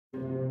I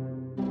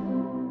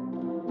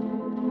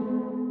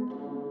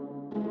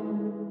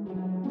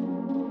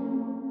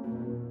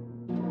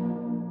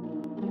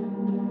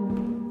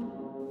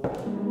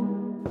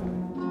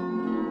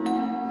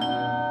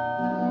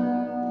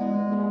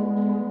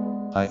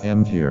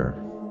am here.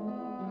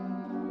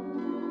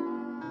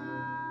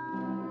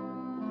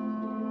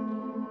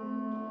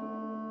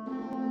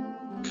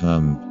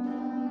 Come.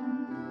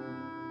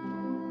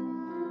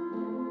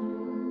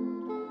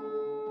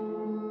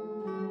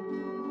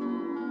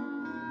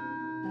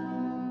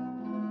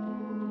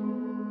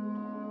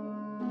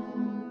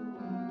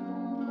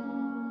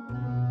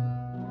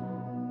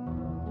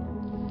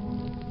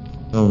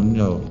 Oh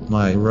no,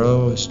 my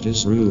roast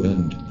is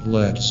ruined.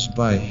 Let's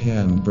buy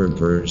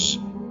hamburgers.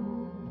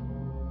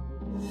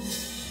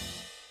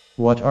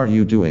 What are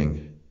you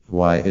doing?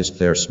 Why is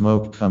there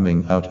smoke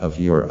coming out of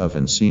your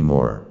oven,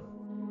 Seymour?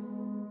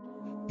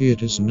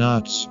 It is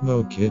not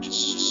smoke, it's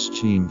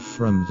steam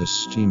from the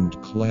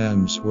steamed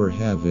clams we're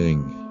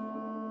having.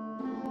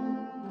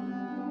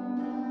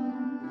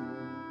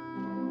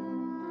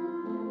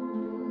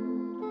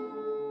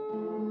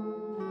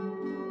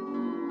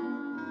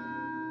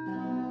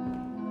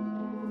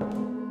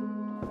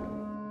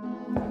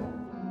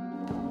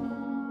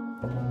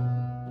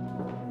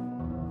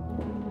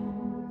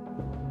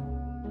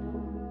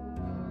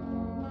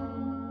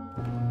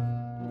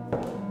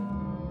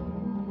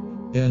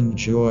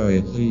 Enjoy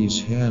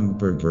these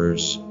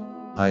hamburgers.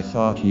 I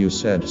thought you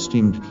said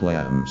steamed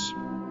clams.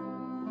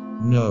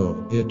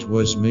 No, it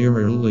was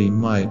merely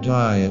my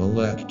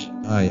dialect.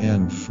 I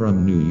am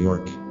from New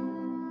York.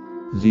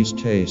 These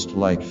taste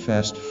like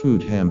fast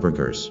food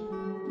hamburgers.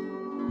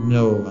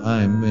 No,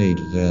 I made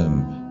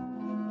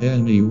them.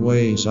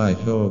 Anyways, I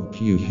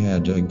hope you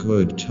had a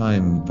good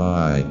time.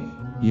 Bye.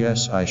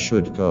 Yes, I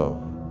should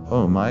go.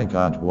 Oh my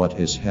god, what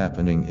is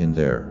happening in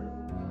there?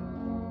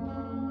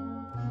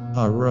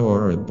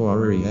 Aurora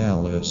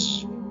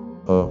Borealis.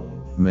 Oh,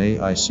 may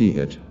I see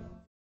it?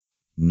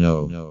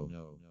 No.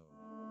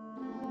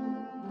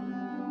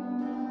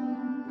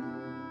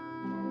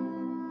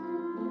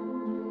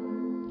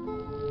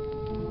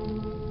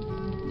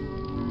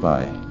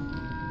 Bye.